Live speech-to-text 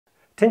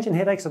Tension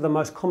headaches are the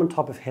most common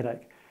type of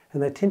headache,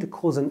 and they tend to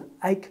cause an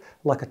ache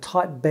like a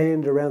tight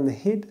band around the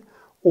head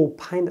or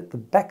pain at the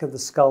back of the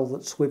skull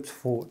that sweeps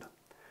forward.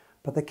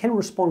 But they can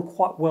respond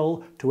quite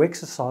well to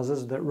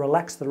exercises that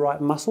relax the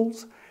right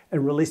muscles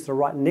and release the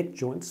right neck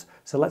joints,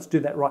 so let's do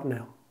that right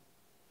now.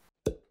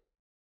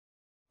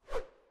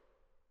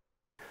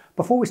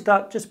 Before we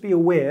start, just be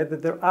aware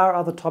that there are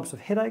other types of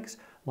headaches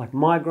like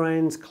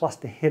migraines,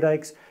 cluster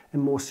headaches and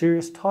more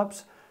serious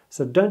types,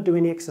 so don't do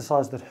any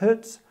exercise that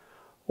hurts.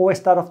 Always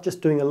start off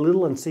just doing a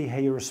little and see how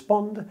you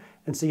respond,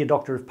 and see your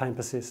doctor if pain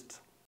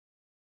persists.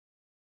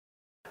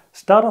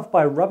 Start off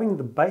by rubbing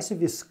the base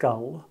of your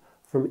skull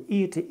from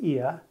ear to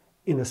ear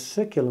in a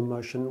circular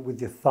motion with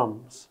your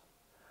thumbs.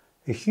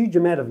 A huge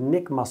amount of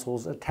neck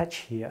muscles attach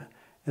here,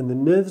 and the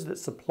nerves that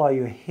supply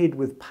your head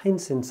with pain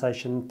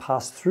sensation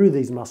pass through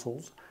these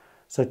muscles,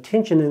 so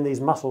tension in these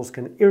muscles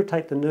can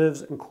irritate the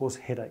nerves and cause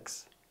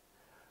headaches.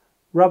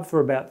 Rub for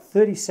about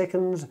 30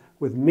 seconds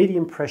with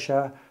medium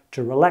pressure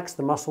to relax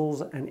the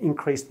muscles and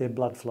increase their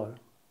blood flow.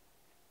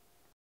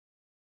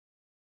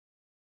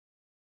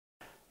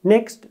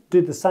 Next,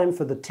 do the same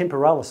for the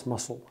temporalis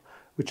muscle,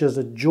 which is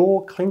a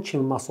jaw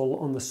clenching muscle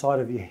on the side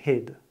of your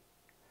head.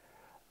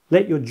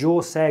 Let your jaw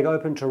sag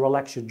open to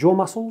relax your jaw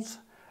muscles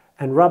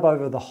and rub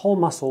over the whole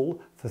muscle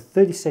for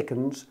 30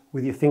 seconds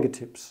with your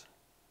fingertips.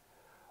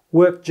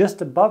 Work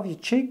just above your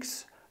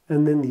cheeks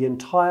and then the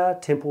entire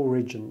temple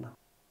region.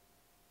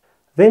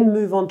 Then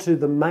move on to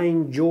the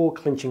main jaw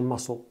clenching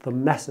muscle, the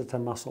masseter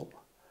muscle.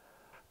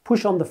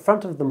 Push on the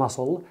front of the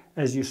muscle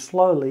as you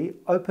slowly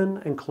open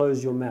and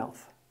close your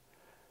mouth.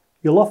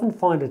 You'll often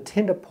find a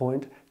tender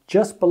point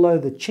just below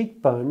the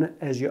cheekbone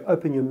as you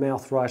open your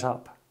mouth right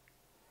up,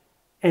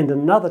 and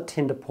another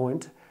tender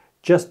point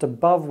just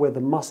above where the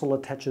muscle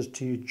attaches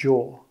to your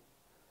jaw.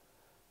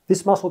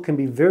 This muscle can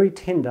be very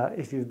tender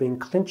if you've been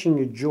clenching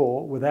your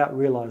jaw without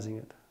realizing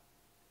it.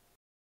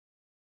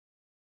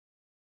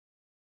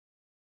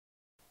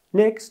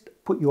 Next,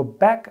 put your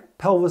back,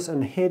 pelvis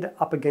and head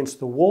up against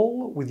the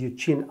wall with your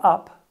chin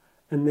up,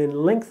 and then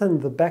lengthen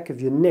the back of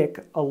your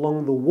neck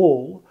along the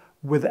wall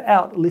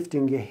without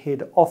lifting your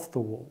head off the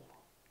wall.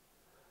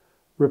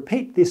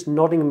 Repeat this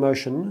nodding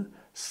motion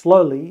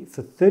slowly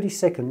for 30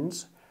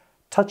 seconds,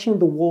 touching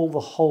the wall the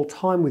whole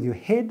time with your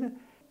head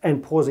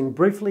and pausing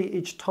briefly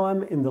each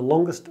time in the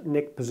longest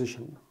neck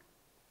position.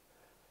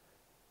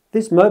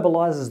 This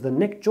mobilizes the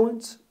neck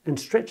joints and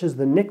stretches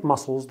the neck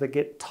muscles that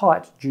get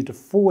tight due to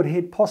forward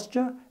head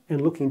posture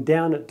and looking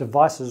down at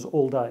devices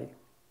all day.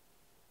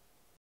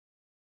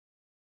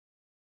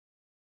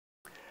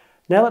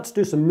 Now let's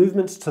do some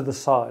movements to the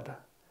side.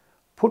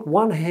 Put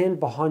one hand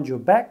behind your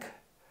back,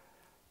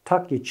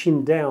 tuck your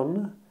chin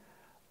down,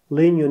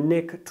 lean your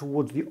neck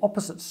towards the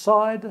opposite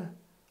side,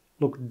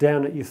 look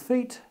down at your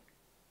feet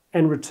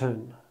and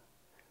return.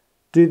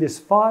 Do this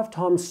 5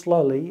 times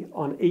slowly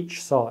on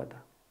each side.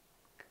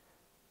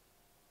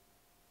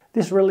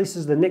 This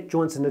releases the neck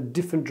joints in a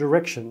different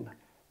direction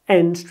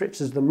and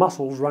stretches the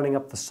muscles running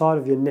up the side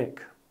of your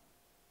neck.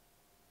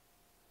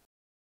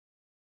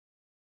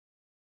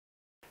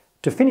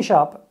 To finish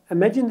up,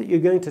 imagine that you're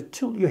going to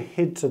tilt your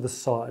head to the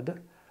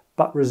side,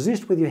 but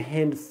resist with your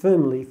hand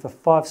firmly for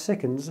 5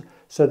 seconds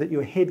so that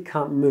your head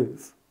can't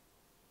move.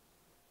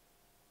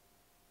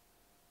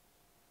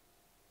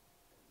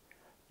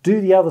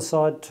 Do the other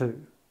side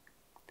too.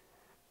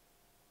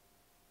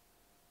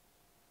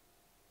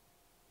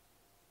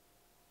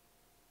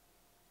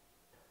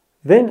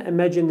 Then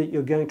imagine that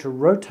you're going to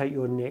rotate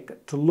your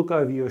neck to look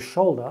over your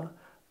shoulder,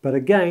 but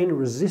again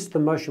resist the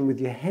motion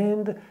with your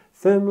hand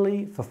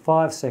firmly for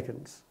 5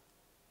 seconds.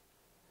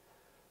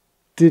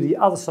 Do the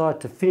other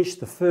side to finish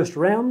the first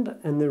round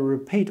and then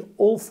repeat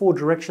all 4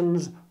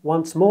 directions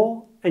once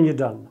more and you're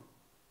done.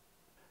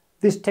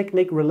 This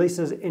technique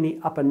releases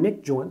any upper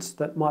neck joints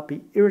that might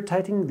be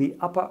irritating the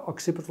upper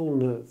occipital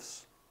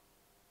nerves.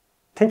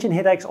 Tension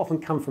headaches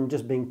often come from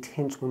just being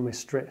tense when we're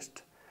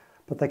stressed,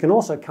 but they can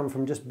also come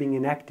from just being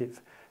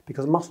inactive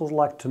because muscles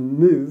like to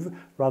move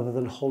rather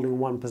than holding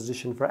one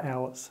position for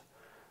hours.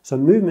 So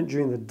movement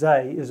during the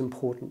day is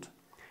important.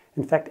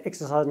 In fact,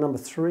 exercise number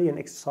 3 and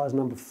exercise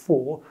number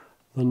 4,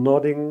 the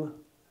nodding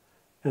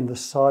and the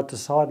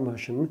side-to-side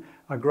motion,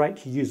 are great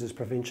to use as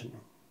prevention.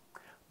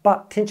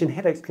 But tension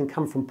headaches can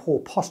come from poor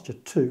posture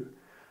too.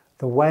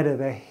 The weight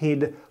of our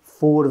head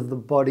forward of the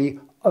body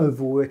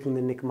overworking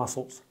the neck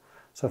muscles.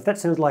 So if that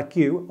sounds like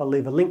you, I'll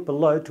leave a link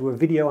below to a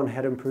video on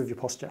how to improve your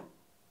posture.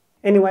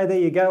 Anyway, there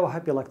you go. I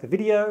hope you liked the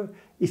video.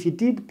 If you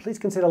did, please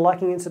consider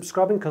liking and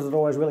subscribing because it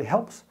always really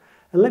helps.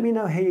 And let me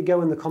know how you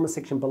go in the comment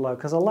section below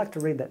because I like to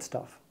read that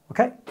stuff.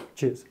 Okay?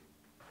 Cheers.